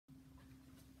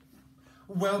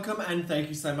Welcome and thank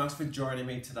you so much for joining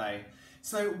me today.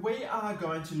 So we are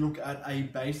going to look at a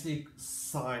basic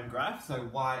sine graph, so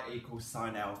y equals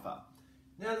sine alpha.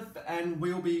 Now, and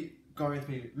we'll be going to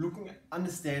be looking at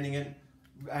understanding it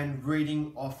and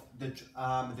reading off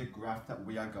the graph that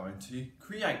we are going to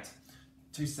create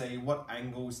to see what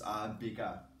angles are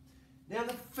bigger. Now,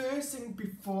 the first thing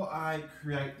before I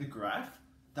create the graph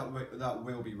that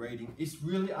we'll be reading is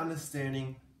really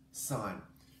understanding sine.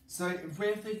 So if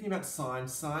we're thinking about sine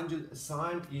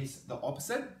is the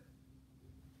opposite.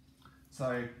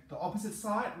 So the opposite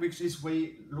side, which is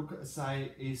we look at,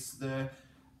 say, is the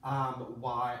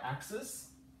y-axis.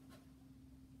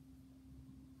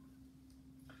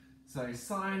 So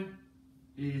sine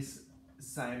is the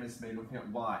same as me looking at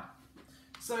y.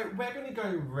 So we're going to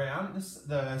go around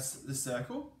the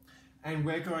circle, and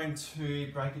we're going to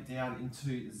break it down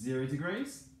into 0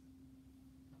 degrees,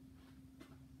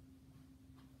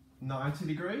 90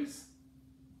 degrees,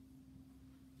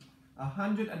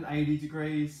 180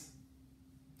 degrees,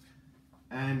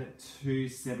 and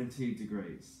 270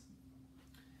 degrees.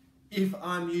 If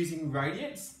I'm using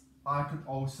radians, I could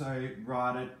also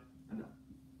write it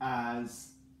as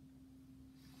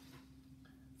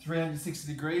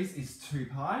 360 degrees is 2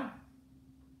 pi,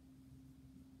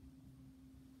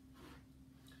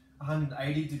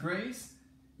 180 degrees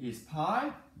is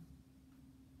pi,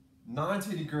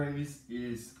 90 degrees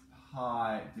is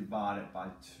pi divided by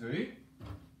 2.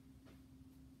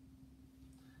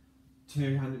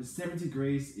 270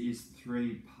 degrees is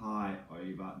 3 pi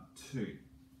over 2.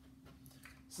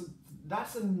 So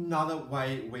that's another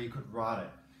way we could write it.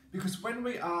 Because when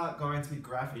we are going to be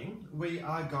graphing, we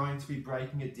are going to be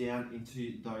breaking it down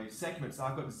into those segments. So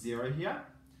I've got 0 here,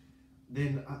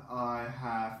 then I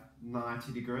have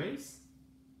 90 degrees,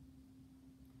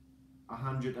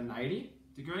 180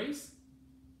 degrees,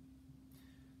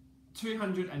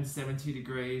 270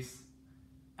 degrees,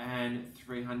 and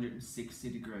 360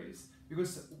 degrees.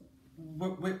 Because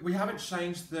we haven't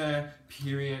changed the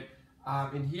period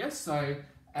in here, so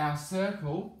our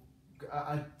circle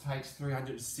takes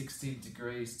 360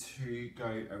 degrees to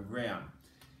go around.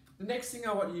 The next thing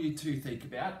I want you to think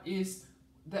about is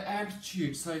the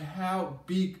amplitude, so how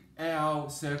big our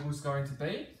circle is going to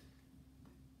be.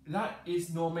 That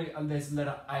is normally, there's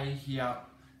letter A here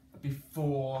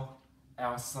before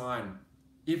our sine.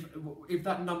 If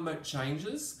that number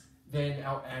changes, then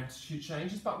our amplitude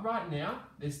changes, but right now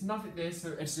there's nothing there,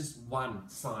 so it's just one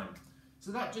sine.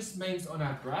 So that just means on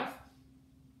our graph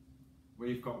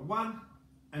we've got 1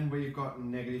 and we've got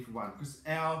 -1, because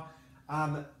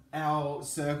our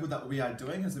circle that we are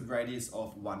doing has a radius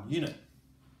of 1 unit.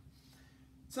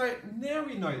 So now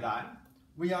we know that,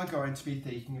 we are going to be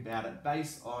thinking about it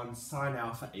based on sine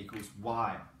alpha equals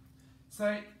y.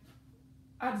 So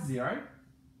at 0,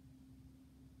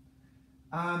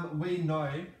 we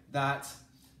know that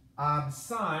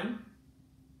sine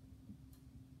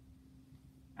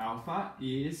alpha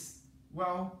is,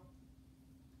 well,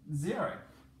 0.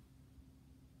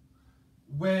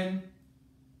 When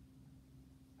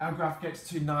our graph gets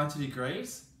to 90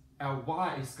 degrees, our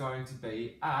y is going to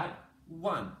be at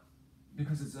 1,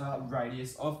 because it's a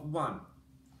radius of 1.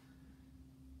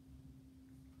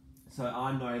 So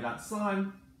I know that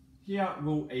sine here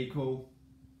will equal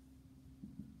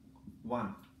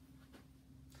 1.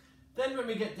 Then when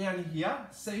we get down here,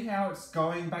 see how it's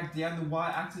going back down, the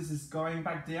y-axis is going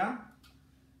back down.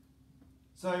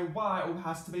 So y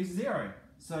has to be 0.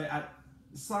 So at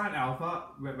sine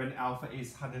alpha, when alpha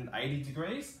is 180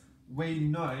 degrees, we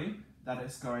know that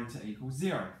it's going to equal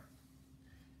 0.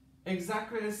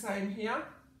 Exactly the same here.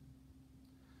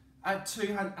 At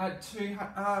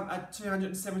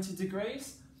 270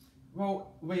 degrees,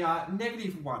 well, we are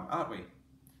 -1, aren't we?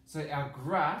 So our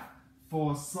graph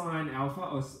for sine alpha,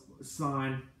 or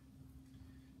sine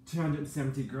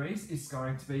 270 degrees, is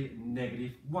going to be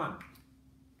 -1.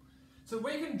 So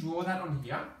we can draw that on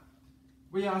here.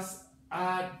 We are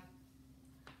at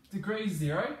degree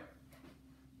 0,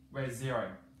 we're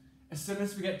 0. As soon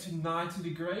as we get to 90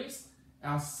 degrees,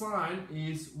 our sine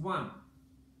is 1.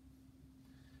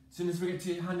 As soon as we get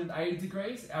to 180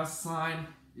 degrees, our sine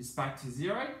is back to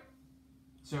 0,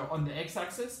 so on the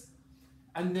x-axis.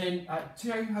 And then at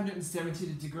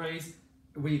 270 degrees,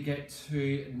 we get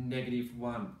to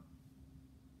 -1.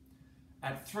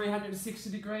 At 360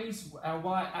 degrees, our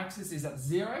y-axis is at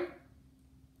 0,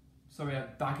 so we are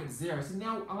back at 0. So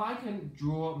now I can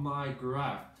draw my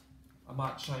graph. I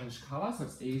might change colour so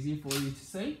it's easier for you to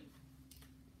see.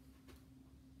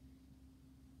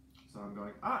 So I'm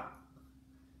going up,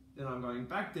 then I'm going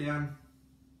back down,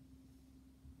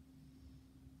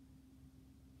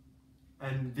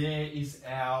 And there is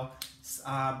our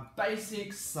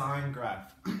basic sine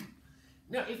graph.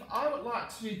 Now, if I would like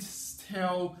to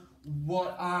tell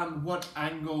what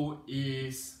angle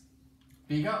is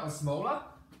bigger or smaller,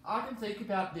 I can think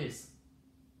about this.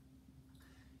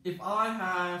 If I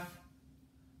have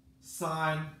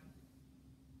sine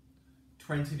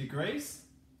 20 degrees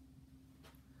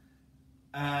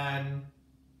and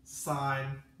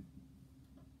sine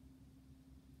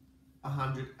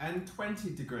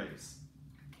 120 degrees.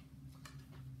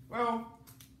 Well,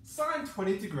 sine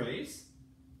 20 degrees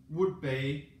would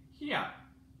be here.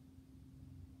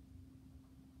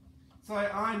 So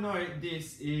I know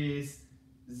this is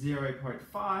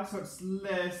 0.5, so it's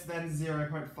less than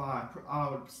 0.5. I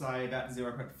would say about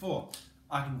 0.4.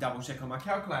 I can double check on my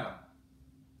calculator.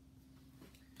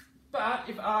 But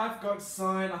if I've got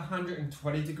sine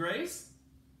 120 degrees,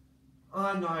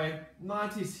 I know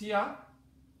 90 is here.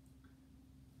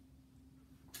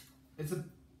 It's a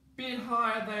bit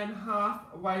higher than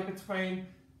halfway between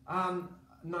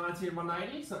 90 and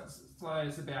 180, so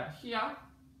it's about here.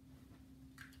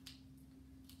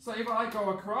 So if I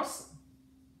go across,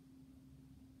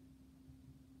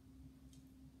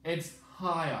 it's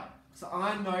higher. So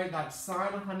I know that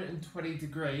sine 120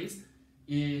 degrees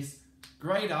is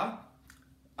greater,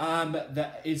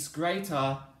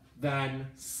 than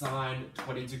sine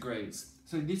 20 degrees.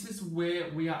 So this is where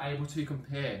we are able to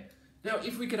compare. Now,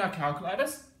 if we get our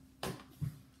calculators,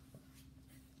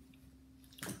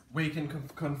 we can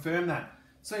confirm that.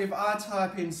 So if I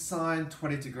type in sine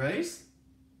 20 degrees,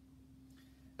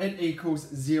 it equals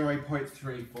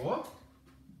 0.34.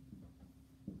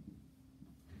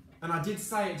 And I did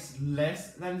say it's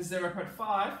less than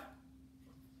 0.5.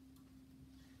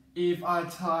 If I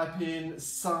type in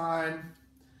sine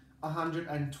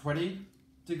 120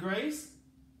 degrees,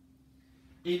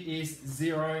 it is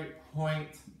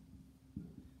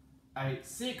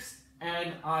 0.86,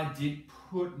 and I did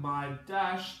put my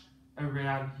dash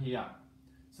around here.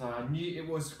 So I knew it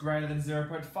was greater than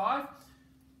 0.5.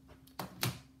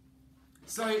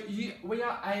 So we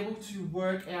are able to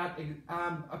work out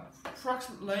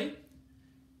approximately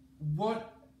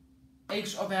what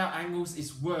each of our angles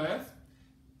is worth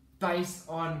based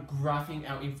on graphing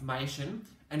our information,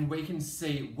 and we can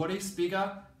see what is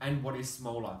bigger and what is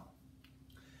smaller.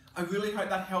 I really hope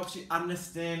that helps you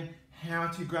understand how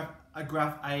to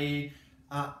graph a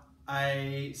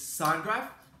sine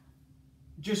graph.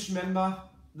 Just remember,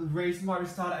 the reason why we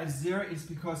start at 0 is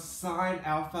because sine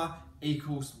alpha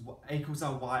equals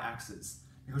our y-axis,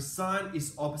 because sine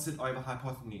is opposite over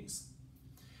hypotenuse.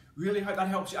 Really hope that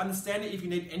helps you understand it. If you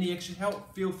need any extra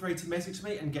help, feel free to message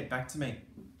me and get back to me.